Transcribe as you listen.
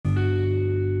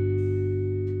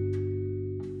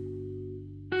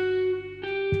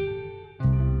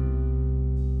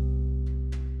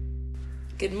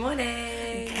Good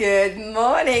morning. Good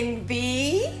morning,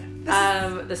 B.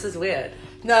 This is weird.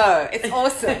 No, it's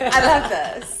awesome. I love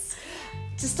this.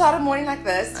 To start a morning like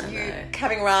this, I you know.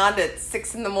 coming around at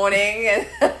 6 a.m.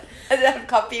 and have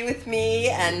coffee with me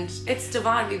and It's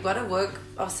divine. We've got to work,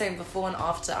 I was saying, before and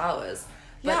after hours.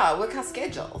 But yeah, work our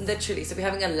schedule. literally, so we're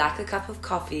having a lacquer cup of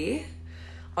coffee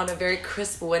on a very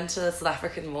crisp winter South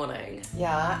African morning.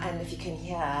 Yeah, and if you can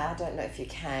hear, I don't know if you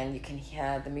can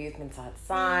hear the movements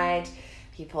outside,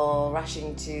 people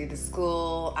rushing to the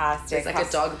school. It's like a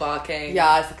dog barking.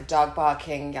 Yeah, it's like a dog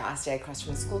barking. Yeah, I stay across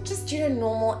from the school. Just,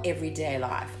 normal everyday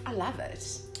life. I love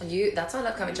it. That's why I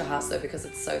love coming to your house though, because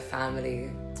it's so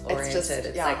family oriented.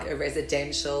 It's yeah. like a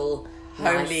residential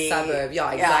Homely. nice suburb.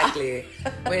 Yeah, exactly.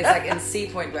 Whereas like in Sea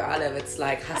Point where I live, it's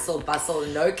like hustle bustle,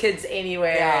 no kids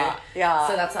anywhere. Yeah.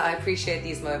 So that's why I appreciate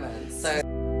these moments. So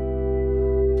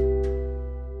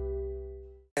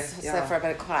So for a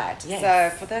bit of quiet. Yes.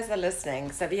 So for those that are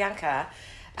listening, so Bianca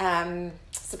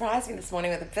surprised me this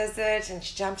morning with a visit, and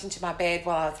she jumped into my bed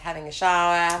while I was having a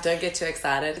shower. don't get too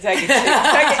excited.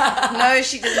 No,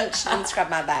 she didn't. She didn't scrub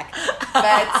my back.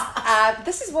 But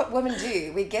this is what women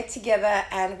do. We get together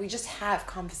and we just have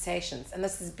conversations, and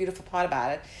this is the beautiful part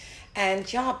about it.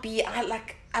 And yeah,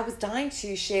 I was dying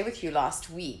to share with you last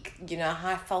week, how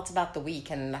I felt about the week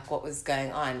and like what was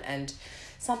going on. And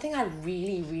something I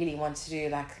really, really want to do,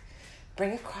 like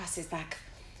bring across is like,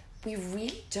 we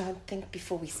really don't think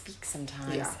before we speak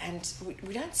sometimes. Yeah. And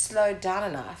we don't slow down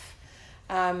enough.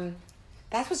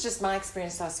 That was just my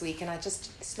experience last week, and I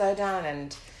just slow down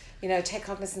and, take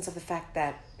cognizance of the fact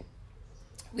that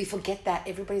we forget that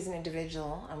everybody's an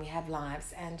individual and we have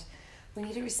lives, and we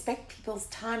need to respect people's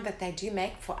time that they do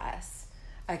make for us,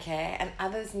 okay? And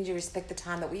others need to respect the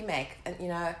time that we make, and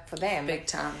for them. Big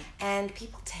time. And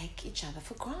people take each other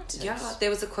for granted. Yeah, there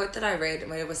was a quote that I read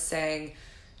where it was saying,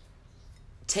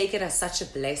 take it as such a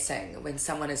blessing when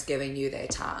someone is giving you their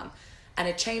time. And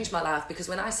it changed my life, because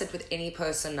when I sit with any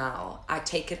person now, I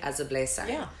take it as a blessing.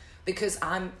 Yeah. Because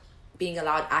I'm being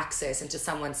allowed access into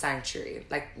someone's sanctuary,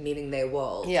 like meaning their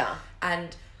world. Yeah.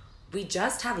 And we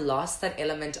just have lost that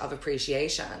element of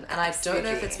appreciation. And I don't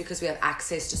know if Absolutely. it's because we have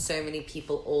access to so many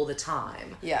people all the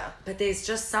time. Yeah. But there's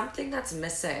just something that's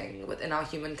missing within our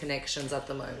human connections at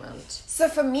the moment. So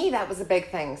for me, that was a big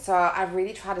thing. So I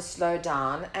really tried to slow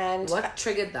down. And What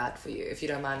triggered that for you, if you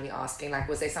don't mind me asking? Like,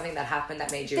 was there something that happened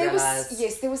that made you there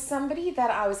realize? there was somebody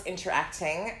that I was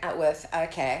interacting with.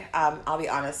 Okay, I'll be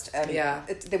honest. Yeah.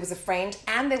 There was a friend,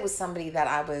 and there was somebody that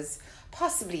I was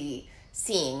possibly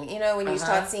seeing. When you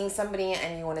start seeing somebody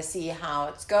and you want to see how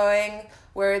it's going,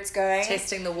 where it's going.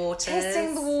 Testing the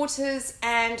waters.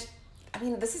 And I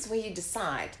mean, this is where you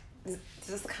decide. This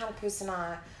is the kind of person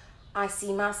I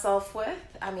see myself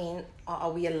with. I mean,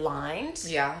 are we aligned?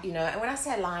 Yeah. And when I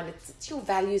say aligned, it's your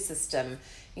value system.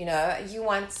 You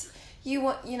want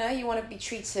to be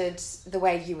treated the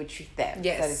way you would treat them,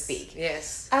 Yes. so to speak.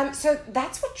 Yes. So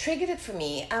that's what triggered it for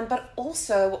me. But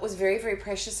also what was very, very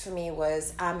precious for me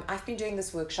was I've been doing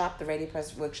this workshop, the Radio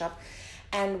Post workshop,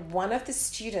 and one of the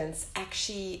students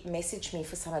actually messaged me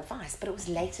for some advice, but it was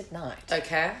late at night.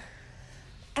 Okay.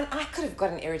 And I could have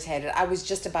gotten irritated. I was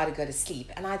just about to go to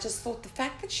sleep. And I just thought the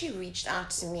fact that she reached out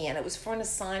to me and it was for an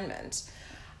assignment,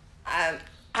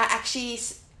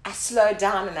 I slowed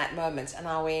down in that moment and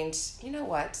I went, you know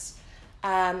what?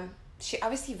 She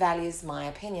obviously values my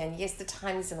opinion. Yes, the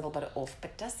time is a little bit off,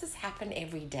 but does this happen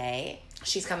every day?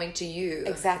 She's coming to you.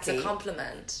 Exactly. It's a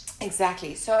compliment.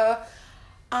 Exactly. So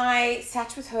I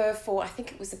sat with her for, I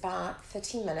think it was about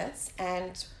 13 minutes,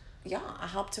 and yeah, I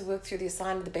helped her work through the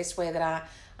assignment the best way that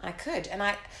I could. And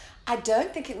I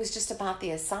don't think it was just about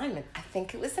the assignment. I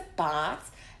think it was about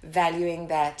valuing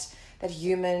that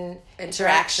human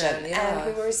interaction. Yeah. And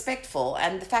we were respectful.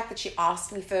 And the fact that she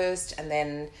asked me first, and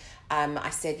then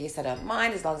I said, yes, I don't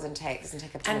mind, as long as it doesn't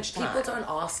take up too And much time. people don't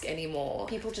ask anymore.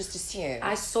 People just assume.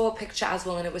 I saw a picture as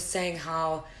well, and it was saying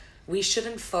how we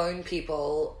shouldn't phone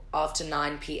people after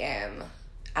 9 p.m.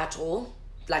 at all.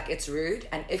 Like, it's rude.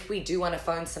 And if we do want to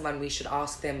phone someone, we should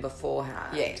ask them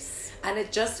beforehand. Yes. And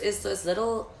it just is those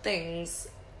little things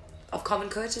of common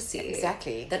courtesy.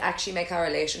 Exactly. That actually make our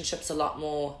relationships a lot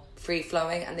more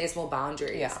free-flowing, and there's more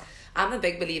boundaries. Yeah. I'm a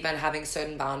big believer in having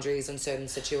certain boundaries in certain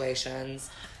situations.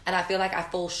 And I feel like I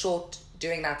fall short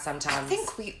doing that sometimes. I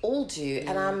think we all do.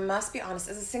 And I must be honest,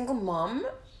 as a single mom,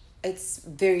 it's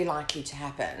very likely to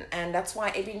happen. And that's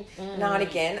why every now and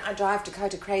again, I drive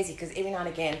Dakota crazy, because every now and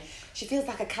again, she feels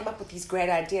like I come up with these great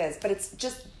ideas, but it's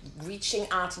just reaching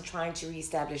out and trying to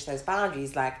reestablish those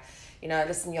boundaries. Like,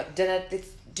 listen, your dinner,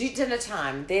 do dinner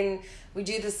time, then we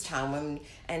do this time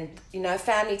and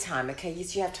family time. Okay,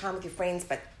 yes, you have time with your friends,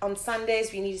 but on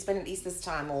Sundays we need to spend at least this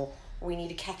time, or we need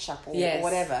to catch up, or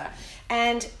whatever.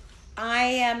 And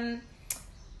I've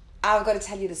got to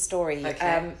tell you the story.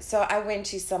 Okay. So I went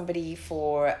to somebody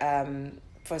for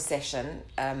a session,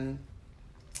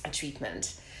 a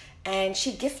treatment, and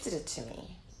she gifted it to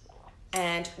me.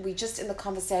 And we just, in the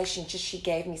conversation, she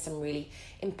gave me some really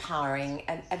empowering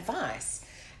advice.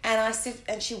 And I said,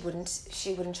 and she wouldn't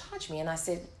charge me. And I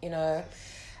said,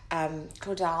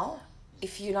 Claudel,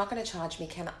 if you're not going to charge me,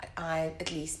 can I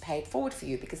at least pay it forward for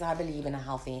you? Because I believe in a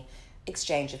healthy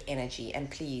exchange of energy. And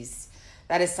please,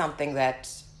 that is something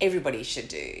that everybody should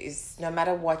do, is no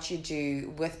matter what you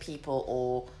do with people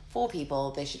or for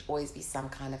people, there should always be some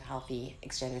kind of healthy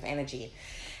exchange of energy.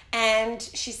 And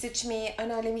she said to me, oh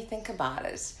no, let me think about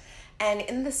it. And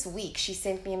in this week, she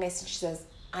sent me a message. She says,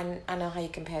 I know how you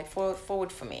can pay it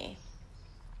forward for me.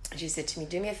 She said to me,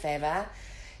 do me a favor,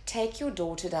 take your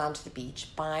daughter down to the beach,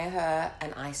 buy her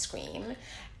an ice cream,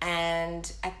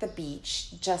 and at the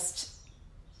beach, just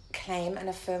claim and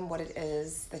affirm what it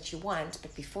is that you want.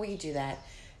 But before you do that,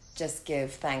 just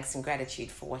give thanks and gratitude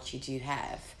for what you do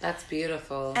have. That's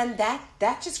beautiful. And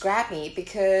that just grabbed me,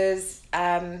 because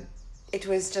it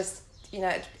was just,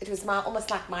 it was almost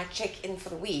like my check-in for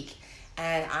the week.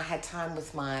 And I had time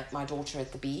with my daughter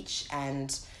at the beach,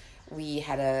 and we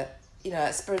had a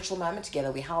spiritual moment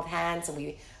together. We held hands, and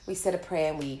we said a prayer,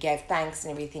 and we gave thanks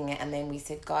and everything. And then we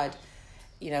said, God,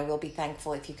 we'll be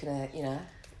thankful if you can,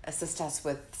 assist us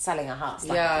with selling a house,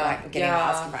 like getting a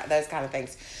house, those kind of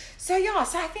things. So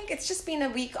I think it's just been a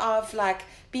week of like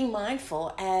being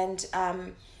mindful and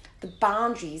the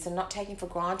boundaries, and not taking for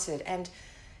granted, and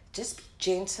just be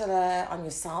gentler on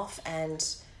yourself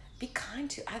and be kind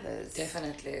to others.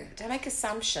 Definitely. Don't make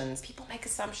assumptions. People make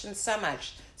assumptions so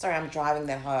much. Sorry, I'm driving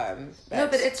that home. No,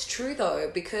 but it's true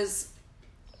though, because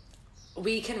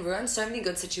we can ruin so many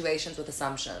good situations with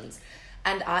assumptions.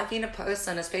 And I've been a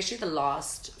person, especially the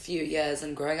last few years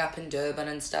and growing up in Durban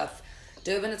and stuff.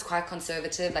 Durban is quite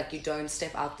conservative. Like, you don't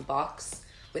step out the box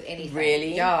with anything.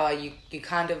 Really? Yeah, you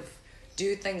kind of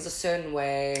do things a certain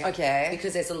way. Okay.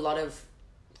 Because there's a lot of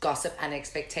gossip and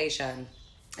expectation.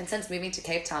 And since moving to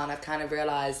Cape Town, I've kind of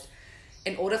realized,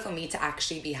 in order for me to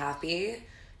actually be happy,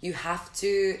 you have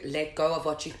to let go of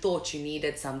what you thought you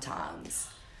needed sometimes.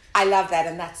 I love that,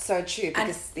 and that's so true,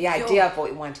 because the idea of what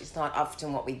we want is not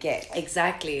often what we get.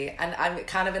 Exactly. And I'm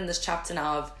kind of in this chapter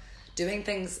now of doing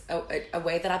things a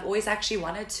way that I've always actually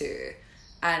wanted to,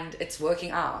 and it's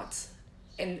working out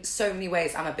in so many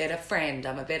ways. I'm a better friend,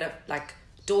 I'm a better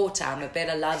daughter, I'm a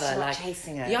better lover. You're not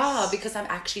chasing it. Yeah, because I'm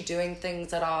actually doing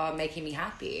things that are making me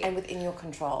happy. And within your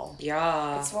control.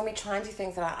 Yeah. It's when we try and do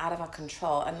things that are out of our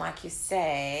control, and like you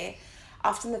say,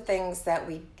 often the things that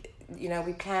we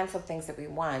plan for things that we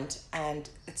want, and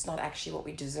it's not actually what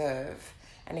we deserve.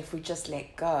 And if we just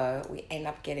let go, we end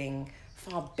up getting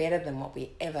far better than what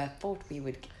we ever thought we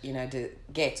would,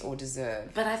 get or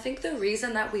deserve. But I think the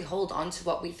reason that we hold on to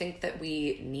what we think that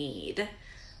we need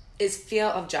is fear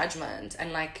of judgment,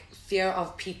 and fear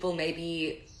of people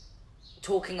maybe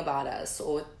talking about us,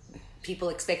 or people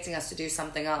expecting us to do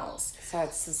something else. So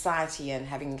it's society and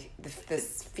having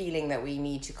this feeling that we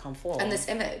need to conform. And this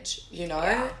image,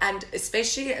 Yeah. And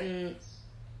especially and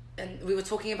we were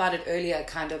talking about it earlier,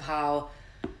 kind of how,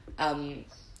 what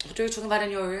were we talking about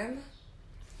in your room?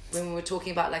 When we were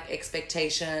talking about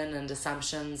expectation and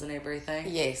assumptions and everything.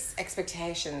 Yes,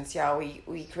 expectations. Yeah,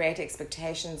 we create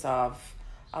expectations of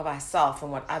ourselves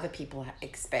and what other people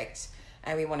expect.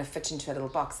 And we want to fit into a little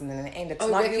box, and then in the end, it's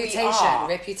not reputation, who we are.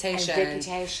 reputation. And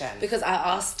reputation. Because I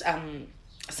asked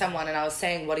someone, and I was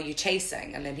saying, what are you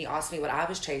chasing? And then he asked me what I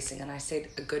was chasing, and I said,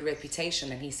 a good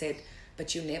reputation. And he said,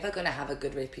 but you're never going to have a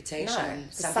good reputation. No,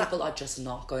 Some people are just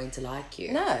not going to like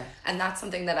you. No. And that's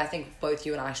something that I think both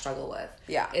you and I struggle with.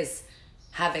 Yeah. Is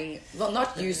having, well,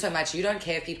 not you so much. You don't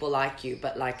care if people like you,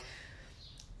 but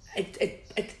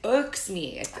it irks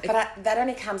me. That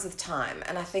only comes with time,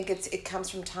 and I think it comes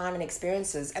from time and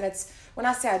experiences. And it's, when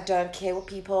I say I don't care what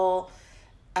people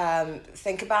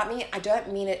think about me, I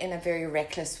don't mean it in a very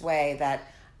reckless way.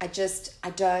 That I don't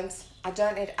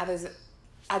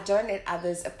let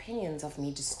others' opinions of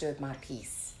me disturb my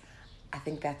peace. I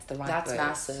think that's the right That's word.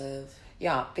 massive.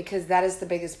 Yeah, because that is the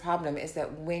biggest problem, is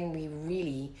that when we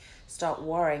really start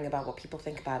worrying about what people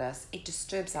think about us, it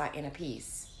disturbs our inner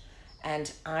peace.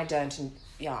 And I don't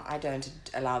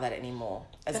allow that anymore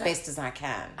as best as I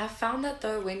can. I found that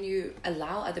though, when you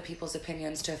allow other people's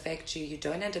opinions to affect you, you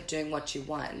don't end up doing what you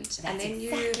want. That's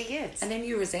exactly it. And then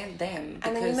you resent them.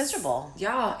 And then you're miserable.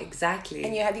 Yeah, exactly.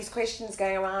 And you have these questions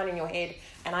going around in your head.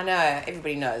 And I know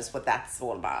everybody knows what that's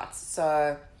all about.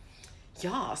 So,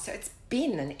 yeah. So it's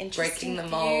been an interesting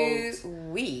few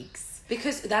weeks.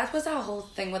 Because that was our whole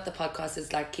thing with the podcast,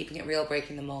 is like keeping it real,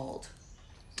 breaking the mold.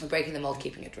 Breaking the mold,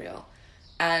 keeping it real.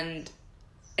 And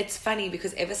it's funny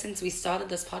because ever since we started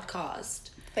this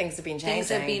podcast, things have been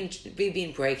changing. We've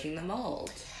been breaking the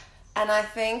mold. And I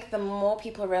think the more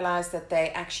people realize that they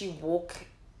actually walk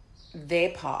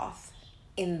their path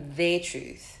in their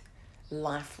truth,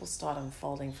 life will start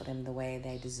unfolding for them the way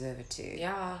they deserve it to.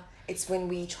 Yeah. It's when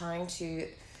we're trying to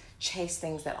chase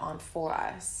things that aren't for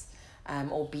us,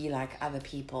 or be like other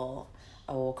people,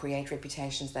 or create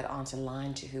reputations that aren't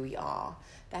aligned to who we are.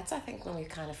 That's, I think, when we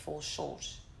kind of fall short.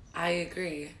 I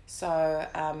agree. So,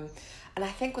 and I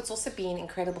think what's also been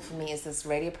incredible for me is this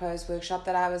Radio Pros workshop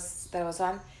that I was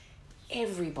on.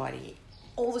 Everybody,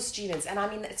 all the students, and I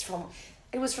mean,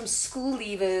 it was from school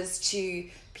leavers to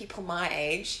people my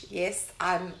age. Yes,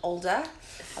 I'm older.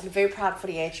 I'm a very proud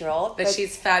 48-year-old. But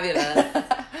she's fabulous.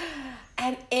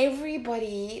 And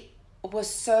everybody was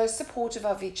so supportive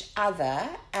of each other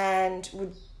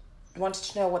and wanted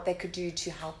to know what they could do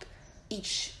to help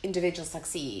each individual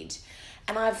succeed.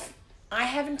 And I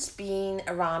haven't been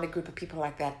around a group of people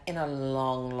like that in a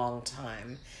long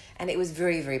time. And it was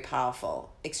very, very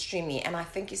powerful, extremely. And I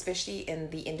think especially in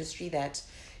the industry that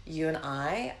you and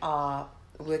I are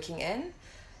working in,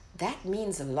 that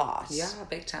means a lot. Yeah,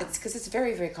 big time. It's because it's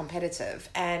very, very competitive.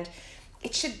 And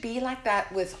it should be like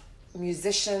that with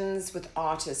musicians, with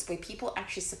artists, where people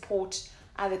actually support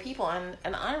other people.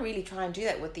 And I really try and do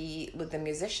that with the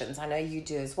musicians. I know you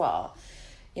do as well.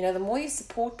 You know, the more you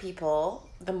support people,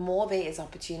 the more there is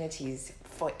opportunities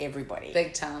for everybody.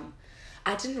 Big time.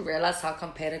 I didn't realize how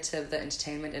competitive the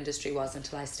entertainment industry was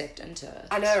until I stepped into it.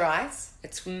 I know, right?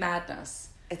 It's madness.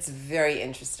 It's very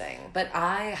interesting. But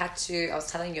I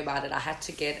was telling you about it, I had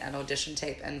to get an audition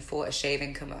tape in for a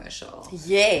shaving commercial.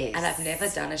 Yes. And I've never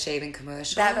done a shaving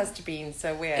commercial. That must have been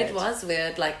so weird. It was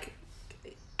weird,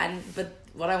 but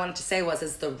what I wanted to say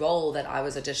is the role that I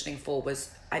was auditioning for was,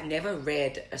 I'd never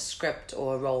read a script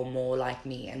or a role more like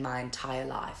me in my entire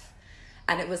life.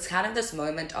 And it was kind of this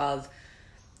moment of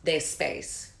there's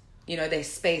space. You know,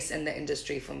 there's space in the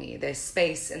industry for me. There's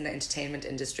space in the entertainment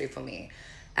industry for me.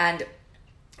 And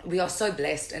we are so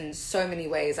blessed in so many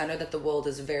ways. I know that the world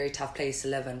is a very tough place to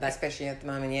live in, but especially at the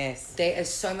moment, yes. There is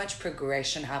so much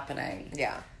progression happening.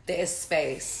 Yeah. There is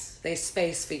space. There's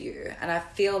space for you. And I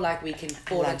feel like we can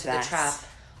fall into the trap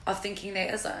of thinking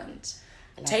there isn't.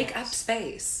 Take up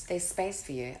space. There's space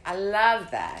for you. I love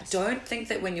that. Don't think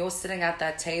that when you're sitting at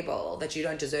that table that you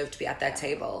don't deserve to be at that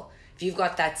table. If you've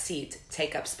got that seat,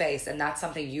 take up space. And that's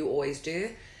something you always do.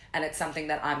 And it's something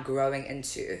that I'm growing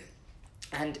into.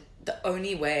 And the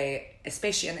only way,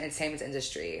 especially in the entertainment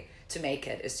industry, to make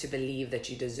it is to believe that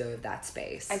you deserve that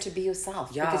space. And to be yourself.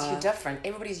 Yeah. Because you're different.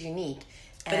 Everybody's unique.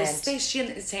 But especially in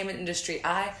the entertainment industry,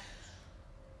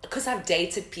 because I've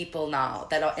dated people now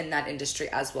that are in that industry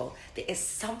as well, there is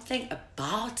something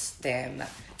about them.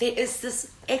 There is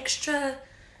this extra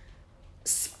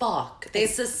spark.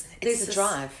 There's this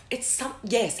drive. It's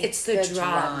the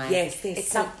drive. Yes, there's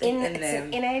something in them. It's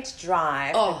an innate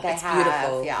drive that they have.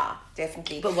 Beautiful. Yeah,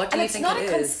 definitely. But what do you think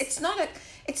it is?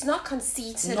 It's not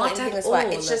conceited or anything as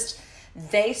well. It's just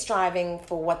they striving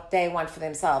for what they want for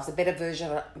themselves, a better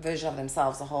version of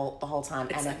themselves the whole time.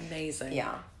 It's amazing.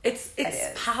 Yeah, it's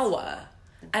power,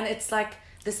 and it's like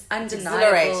this undeniable.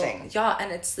 Exhilarating. Yeah,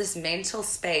 and it's this mental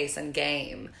space and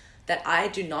game that I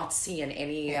do not see in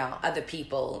any other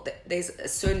people. There's a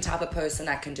certain type of person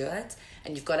that can do it,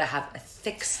 and you've got to have a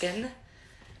thick skin.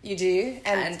 You do,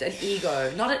 and an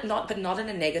ego, but not in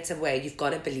a negative way. You've got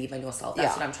to believe in yourself.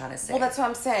 That's what I'm trying to say. Well, that's what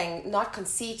I'm saying. Not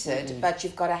conceited, but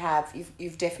you've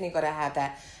definitely got to have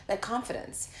that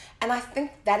confidence. And I think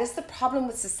that is the problem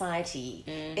with society.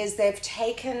 Is they've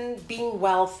taken being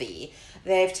wealthy,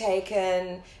 they've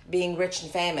taken being rich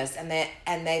and famous, and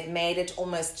they've made it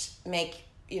almost make,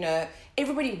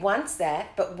 everybody wants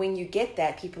that, but when you get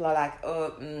that, people are like,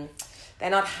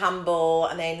 they're not humble,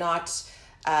 and they're not.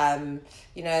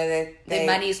 Their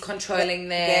money is controlling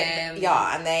them.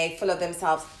 And they full of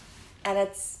themselves, and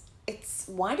it's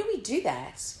why do we do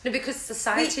that? No, because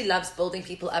society loves building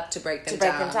people up to break them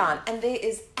down. And there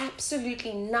is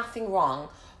absolutely nothing wrong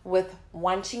with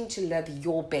wanting to live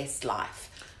your best life.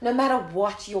 No matter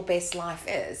what your best life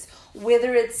is,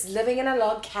 whether it's living in a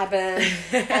log cabin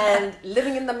and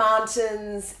living in the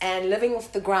mountains and living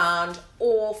off the ground,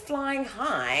 or flying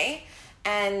high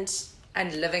and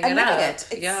living it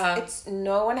up. It's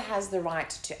no one has the right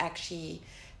to actually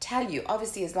tell you.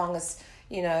 Obviously, as long as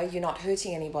you're not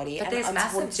hurting anybody. But there's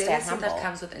massive jealousy that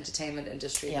comes with entertainment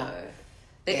industry. Yeah. Though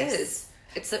there is.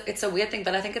 It's a weird thing,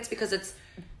 but I think it's because it's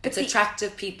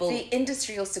attractive people. The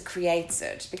industry also creates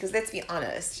it, because let's be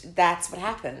honest, that's what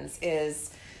happens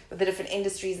is with the different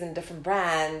industries and different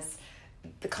brands,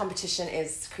 the competition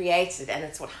is created, and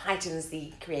it's what heightens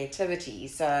the creativity.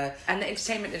 And the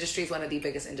entertainment industry is one of the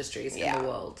biggest industries in the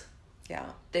world. Yeah.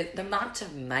 The amount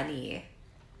of money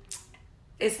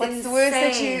is What's insane. the word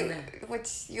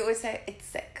that you always say? It's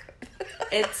sick.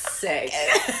 It's sick.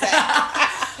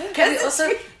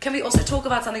 Can we also talk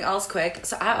about something else quick?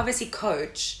 So I obviously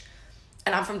coach,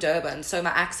 and I'm from Durban, so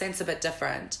my accent's a bit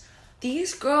different.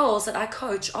 These girls that I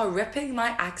coach are ripping my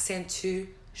accent to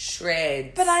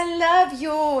shreds. But I love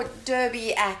your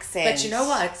Derby accent. But you know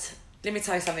what? Let me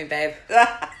tell you something, babe.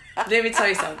 Let me tell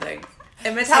you something.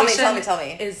 Imitation tell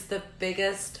me. is the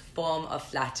biggest form of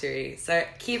flattery. So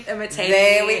keep imitating.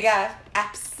 There we go.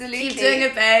 Absolutely. Keep doing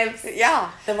it, babes. Yeah.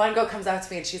 The one girl comes up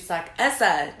to me and she's like, is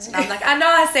it? And I'm like, I know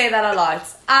I say that a lot.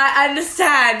 I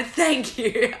understand. Thank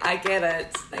you. I get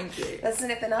it. Thank you. Listen,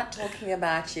 if they're not talking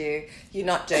about you, you're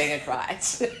not doing it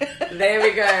right. There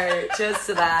we go. Cheers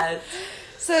to that.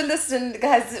 So listen,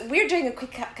 guys, we're doing a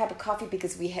quick cup of coffee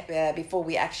because before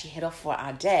we actually head off for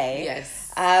our day.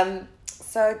 Yes.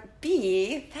 So,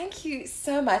 B, thank you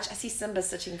so much. I see Simba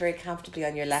sitting very comfortably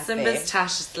on your lap. Simba's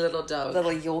Tash is the little dog.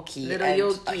 Little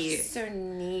Yorkie. So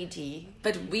needy.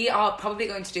 But we are probably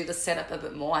going to do the setup a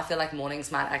bit more. I feel like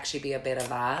mornings might actually be a better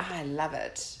vibe. I love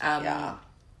it. Yeah.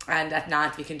 And at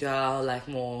night we can do our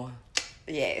more...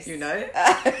 Yes.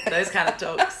 Those kind of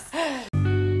talks.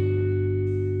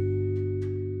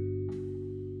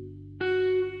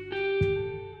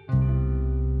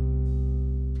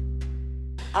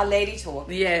 Our lady talk.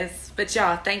 Yes, but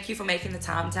thank you for making the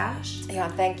time, Tash.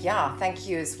 Thank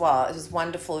you as well. It was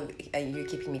wonderful you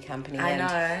keeping me company. I know.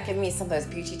 And giving me some of those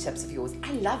beauty tips of yours.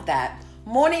 I love that.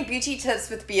 Morning beauty tips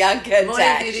with Bianca and Morning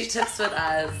Tash. beauty tips with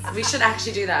us. We should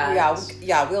actually do that.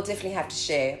 We'll definitely have to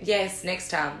share. Yes, next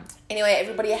time. Anyway,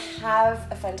 everybody have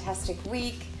a fantastic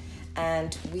week,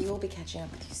 and we will be catching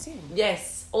up with you soon.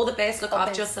 Yes. All the best. Look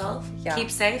after yourself. Yeah. Keep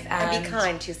safe. And be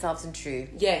kind to yourselves and true.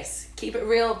 Yes. Keep it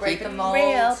real. Break the mold.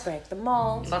 Break the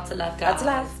mold. Lots of love, guys. Lots of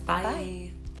love. Bye.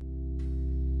 Bye.